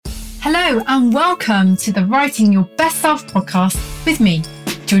Hello and welcome to the Writing Your Best Self podcast with me,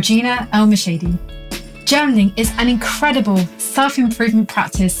 Georgina El-Mashady. Journaling is an incredible self-improvement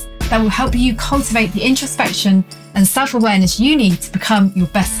practice that will help you cultivate the introspection and self-awareness you need to become your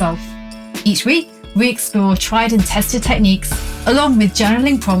best self. Each week, we explore tried and tested techniques along with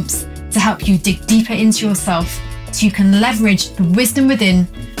journaling prompts to help you dig deeper into yourself so you can leverage the wisdom within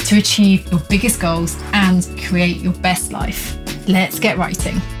to achieve your biggest goals and create your best life. Let's get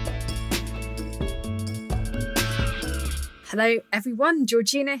writing. Hello everyone,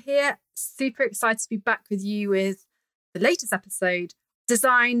 Georgina here. Super excited to be back with you with the latest episode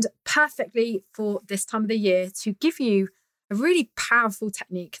designed perfectly for this time of the year to give you a really powerful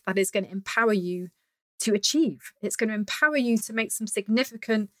technique that is going to empower you to achieve. It's going to empower you to make some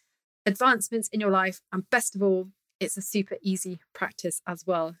significant advancements in your life. And best of all, it's a super easy practice as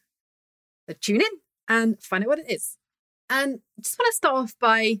well. So tune in and find out what it is. And I just want to start off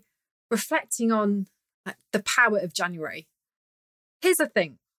by reflecting on the power of January. Here's the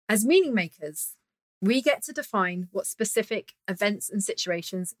thing, as meaning makers, we get to define what specific events and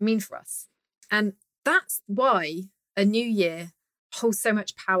situations mean for us. And that's why a new year holds so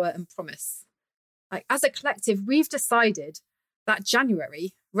much power and promise. Like as a collective, we've decided that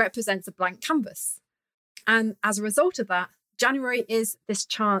January represents a blank canvas. And as a result of that, January is this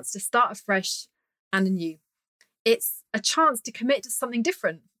chance to start afresh and anew. It's a chance to commit to something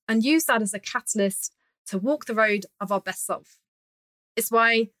different and use that as a catalyst to walk the road of our best self. It's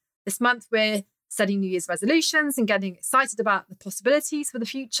why this month we're setting New Year's resolutions and getting excited about the possibilities for the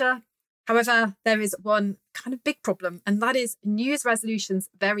future. However, there is one kind of big problem, and that is New Year's resolutions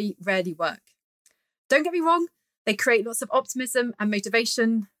very rarely work. Don't get me wrong, they create lots of optimism and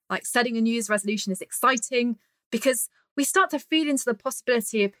motivation. Like setting a New Year's resolution is exciting because we start to feed into the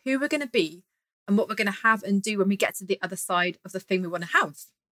possibility of who we're going to be and what we're going to have and do when we get to the other side of the thing we want to have.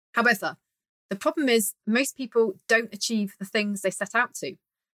 However, the problem is most people don't achieve the things they set out to.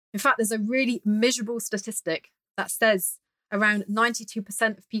 In fact, there's a really miserable statistic that says around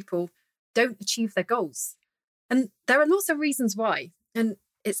 92% of people don't achieve their goals. And there are lots of reasons why. And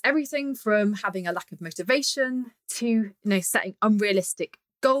it's everything from having a lack of motivation to, setting unrealistic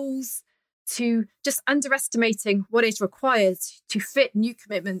goals to just underestimating what is required to fit new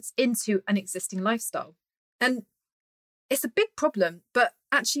commitments into an existing lifestyle. And it's a big problem, but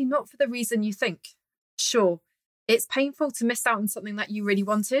actually not for the reason you think. Sure, it's painful to miss out on something that you really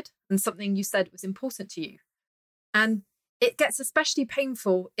wanted and something you said was important to you. And it gets especially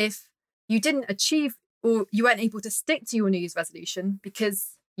painful if you didn't achieve or you weren't able to stick to your New Year's resolution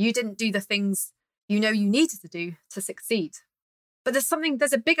because you didn't do the things you know you needed to do to succeed. But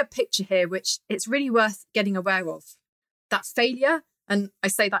there's a bigger picture here, which it's really worth getting aware of. That failure, and I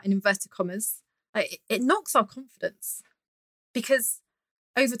say that in inverted commas, it knocks our confidence. Because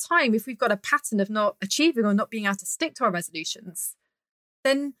over time, if we've got a pattern of not achieving or not being able to stick to our resolutions,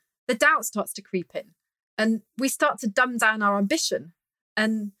 then the doubt starts to creep in and we start to dumb down our ambition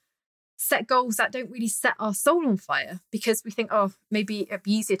and set goals that don't really set our soul on fire because we think, oh, maybe it'd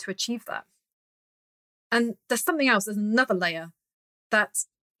be easier to achieve that. And there's something else, there's another layer that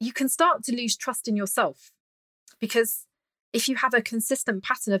you can start to lose trust in yourself because if you have a consistent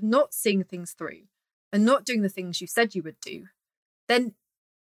pattern of not seeing things through and not doing the things you said you would do, then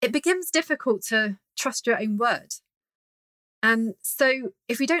it becomes difficult to trust your own word. And so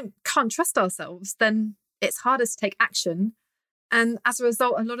if we can't trust ourselves, then it's harder to take action. And as a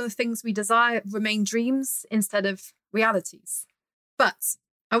result, a lot of the things we desire remain dreams instead of realities. But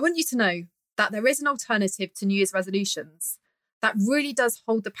I want you to know that there is an alternative to New Year's resolutions that really does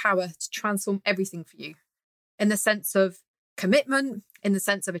hold the power to transform everything for you in the sense of commitment, in the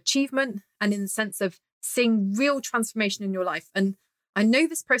sense of achievement, and in the sense of seeing real transformation in your life. And I know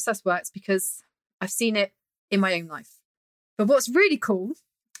this process works because I've seen it in my own life. But what's really cool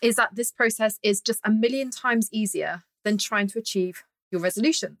is that this process is just 1,000,000 times easier than trying to achieve your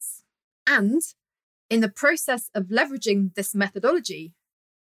resolutions. And in the process of leveraging this methodology,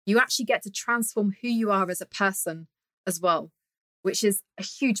 you actually get to transform who you are as a person as well, which is a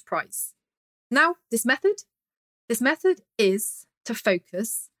huge prize. Now, this method is to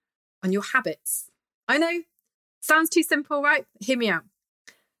focus on your habits. I know, sounds too simple, right? Hear me out.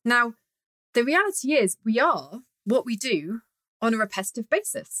 Now, the reality is we are what we do on a repetitive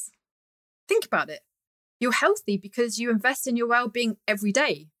basis. Think about it. You're healthy because you invest in your well-being every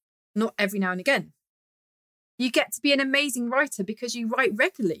day, not every now and again. You get to be an amazing writer because you write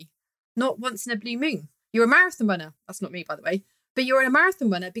regularly, not once in a blue moon. You're a marathon runner. That's not me, by the way. But you're a marathon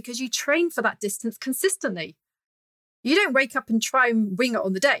runner because you train for that distance consistently. You don't wake up and try and wing it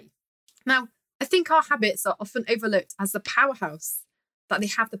on the day. Now, I think our habits are often overlooked as the powerhouse that they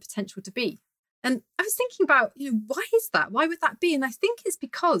have the potential to be. And I was thinking about, why is that? Why would that be? And I think it's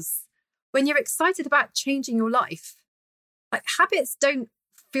because when you're excited about changing your life, like habits don't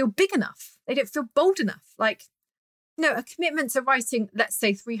feel big enough. They don't feel bold enough. Like, a commitment to writing, let's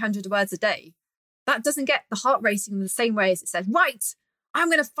say 300 words a day, that doesn't get the heart racing in the same way as it says, right, I'm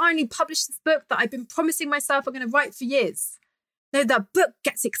going to finally publish this book that I've been promising myself I'm going to write for years. No, the book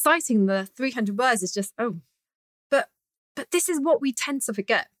gets exciting. The 300 words is just, but this is what we tend to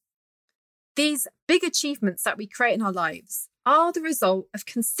forget. These big achievements that we create in our lives are the result of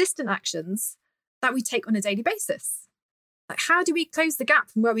consistent actions that we take on a daily basis. Like, how do we close the gap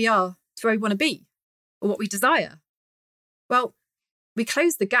from where we are to where we want to be or what we desire? Well, we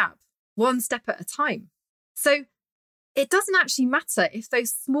close the gap one step at a time. So it doesn't actually matter if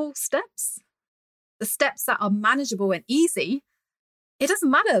those small steps, the steps that are manageable and easy, it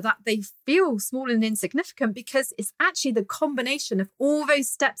doesn't matter that they feel small and insignificant, because it's actually the combination of all those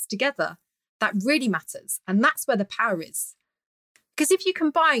steps together that really matters. And that's where the power is. Because if you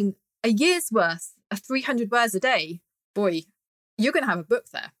combine a year's worth of 300 words a day, boy, you're going to have a book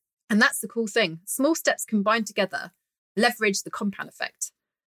there. And that's the cool thing. Small steps combined together leverage the compound effect.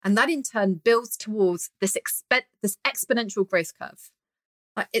 And that in turn builds towards this exponential growth curve.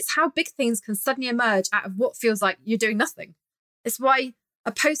 Like, it's how big things can suddenly emerge out of what feels like you're doing nothing. It's why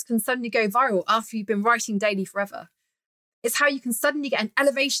a post can suddenly go viral after you've been writing daily forever. It's how you can suddenly get an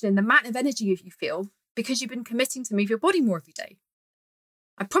elevation in the amount of energy you feel because you've been committing to move your body more every day.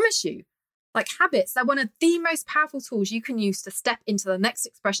 I promise you, like, habits are one of the most powerful tools you can use to step into the next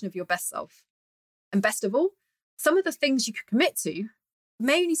expression of your best self. And best of all, some of the things you could commit to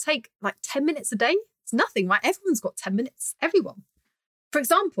may only take like 10 minutes a day. It's nothing, right? Everyone's got 10 minutes, everyone. For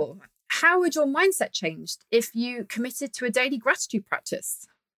example, how would your mindset change if you committed to a daily gratitude practice?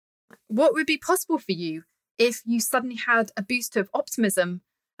 What would be possible for you if you suddenly had a boost of optimism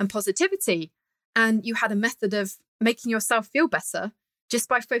and positivity, and you had a method of making yourself feel better just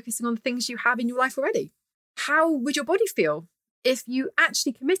by focusing on the things you have in your life already? How would your body feel if you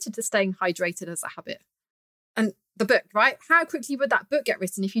actually committed to staying hydrated as a habit? And the book, right? How quickly would that book get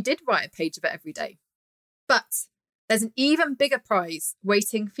written if you did write a page of it every day? But there's an even bigger prize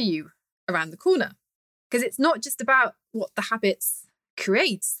waiting for you around the corner, because it's not just about what the habits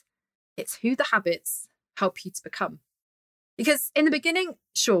create, it's who the habits help you to become. Because in the beginning,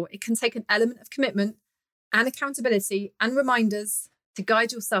 sure, it can take an element of commitment and accountability and reminders to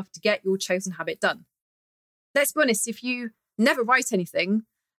guide yourself to get your chosen habit done. Let's be honest, if you never write anything,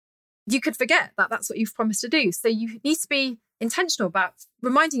 you could forget that that's what you've promised to do. So you need to be intentional about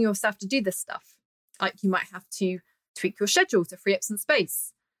reminding yourself to do this stuff. Like, you might have to tweak your schedule to free up some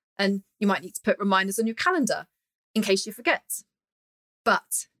space. And you might need to put reminders on your calendar in case you forget.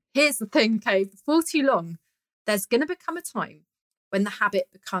 But here's the thing, okay, before too long, there's going to become a time when the habit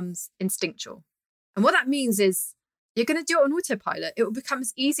becomes instinctual. And what that means is you're going to do it on autopilot. It will become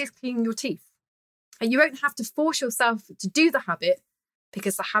as easy as cleaning your teeth. And you won't have to force yourself to do the habit,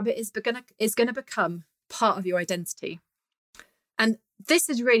 because the habit is going to become part of your identity. And this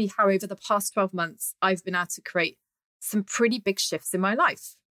is really how over the past 12 months, I've been able to create some pretty big shifts in my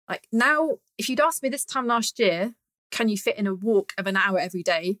life. Like, now, if you'd asked me this time last year, can you fit in a walk of an hour every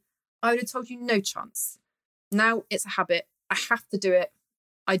day? I would have told you no chance. Now it's a habit. I have to do it.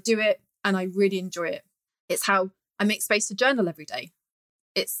 I do it and I really enjoy it. It's how I make space to journal every day.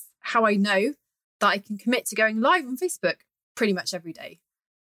 It's how I know that I can commit to going live on Facebook pretty much every day.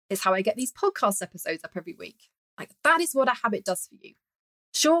 It's how I get these podcast episodes up every week. Like, that is what a habit does for you.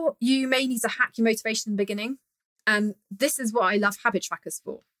 Sure, you may need to hack your motivation in the beginning. And this is what I love habit trackers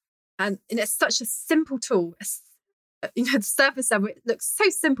for. And it's such a simple tool. The surface level, it looks so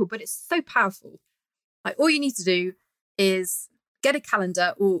simple, but it's so powerful. Like, all you need to do is get a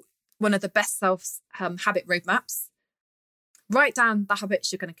calendar or one of the best self habit roadmaps, write down the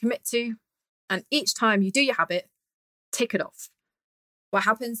habits you're going to commit to, and each time you do your habit, tick it off. What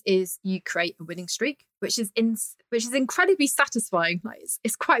happens is you create a winning streak, which is incredibly satisfying. Like,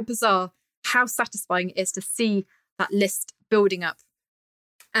 it's quite bizarre how satisfying it is to see that list building up.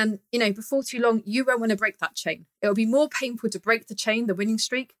 And, before too long, you won't want to break that chain. It'll be more painful to break the chain, the winning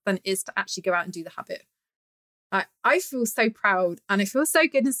streak, than it is to actually go out and do the habit. I feel so proud and I feel so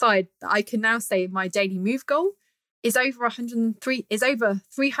good inside that I can now say my daily move goal is over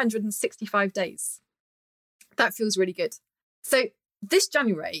 365 days. That feels really good. So this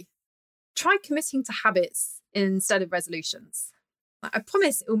January, try committing to habits instead of resolutions. I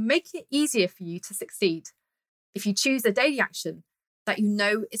promise it will make it easier for you to succeed if you choose a daily action that you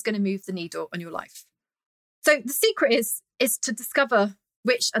know is going to move the needle on your life. So the secret is to discover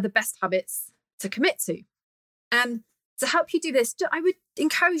which are the best habits to commit to. And To help you do this, I would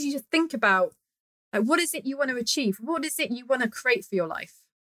encourage you to think about what is it you want to achieve? What is it you want to create for your life?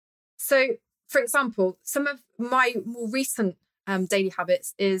 So, for example, some of my more recent daily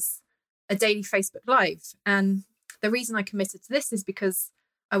habits is a daily Facebook Live. And the reason I committed to this is because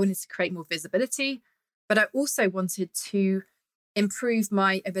I wanted to create more visibility, but I also wanted to improve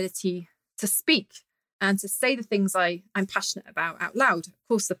my ability to speak and to say the things I'm passionate about out loud. Of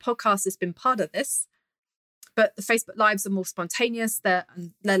course, the podcast has been part of this, but the Facebook Lives are more spontaneous, they're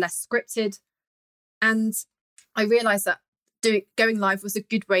less scripted. And I realized that going live was a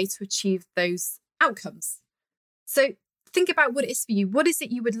good way to achieve those outcomes. So think about what it is for you. What is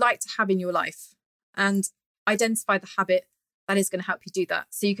it you would like to have in your life? And identify the habit that is going to help you do that.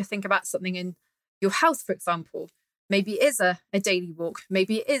 So you can think about something in your health, for example. Maybe it is a daily walk.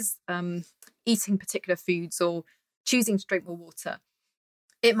 Maybe it is eating particular foods or choosing to drink more water.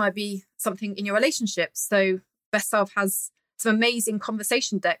 It might be something in your relationship. So Best Self has some amazing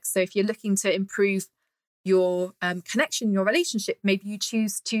conversation decks. So if you're looking to improve your connection in your relationship, maybe you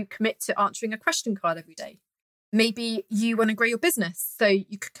choose to commit to answering a question card every day. Maybe you want to grow your business. So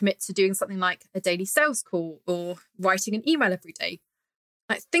you could commit to doing something like a daily sales call or writing an email every day.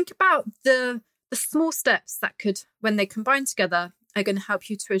 Like, think about the small steps that could, when they combine together, are going to help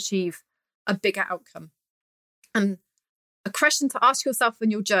you to achieve a bigger outcome. And a question to ask yourself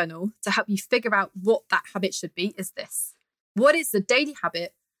in your journal to help you figure out what that habit should be is this: what is the daily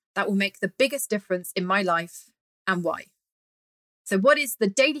habit that will make the biggest difference in my life, and why? So what is the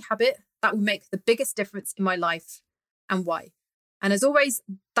daily habit that will make the biggest difference in my life, and why? And as always,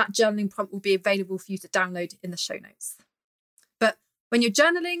 that journaling prompt will be available for you to download in the show notes. But when you're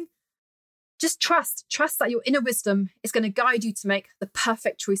journaling, just trust that your inner wisdom is going to guide you to make the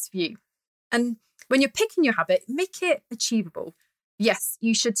perfect choice for you. And when you're picking your habit, make it achievable. Yes,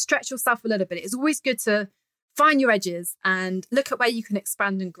 you should stretch yourself a little bit. It's always good to find your edges and look at where you can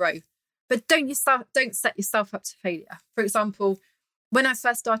expand and grow. But don't set yourself up to failure. For example, when I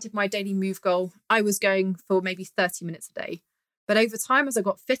first started my daily move goal, I was going for maybe 30 minutes a day. But over time, as I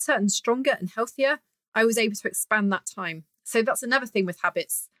got fitter and stronger and healthier, I was able to expand that time. So that's another thing with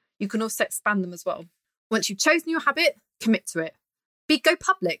habits. You can also expand them as well. Once you've chosen your habit, commit to it. Go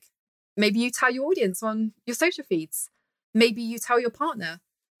public. Maybe you tell your audience on your social feeds. Maybe you tell your partner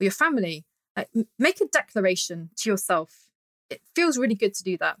or your family. Make a declaration to yourself. It feels really good to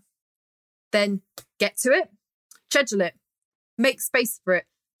do that. Then get to it, schedule it, make space for it,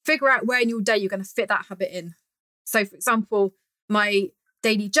 figure out where in your day you're going to fit that habit in. So, for example, my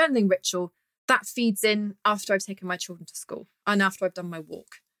daily journaling ritual, that feeds in after I've taken my children to school and after I've done my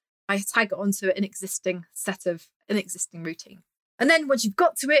walk. I tag it onto an existing routine. And then once you've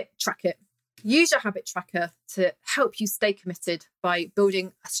got to it, track it. Use your habit tracker to help you stay committed by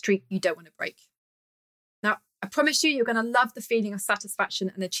building a streak you don't want to break. Now, I promise you're going to love the feeling of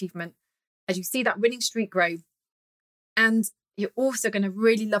satisfaction and achievement as you see that winning streak grow. And you're also going to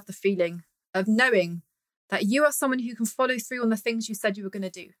really love the feeling of knowing that you are someone who can follow through on the things you said you were going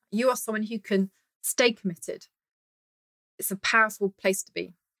to do. You are someone who can stay committed. It's a powerful place to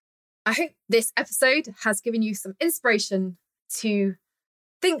be. I hope this episode has given you some inspiration to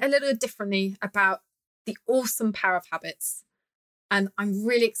think a little differently about the awesome power of habits. And I'm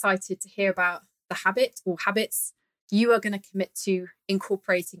really excited to hear about the habit or habits you are going to commit to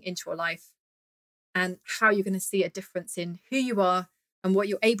incorporating into your life and how you're going to see a difference in who you are and what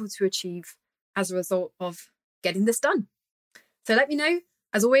you're able to achieve as a result of getting this done. So let me know.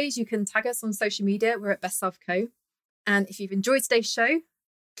 As always, you can tag us on social media. We're at Best Self Co. And if you've enjoyed today's show,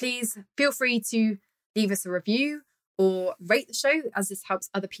 please feel free to leave us a review or rate the show, as this helps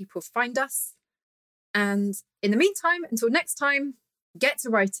other people find us. And in the meantime, until next time, get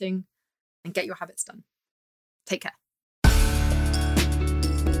to writing and get your habits done. Take care.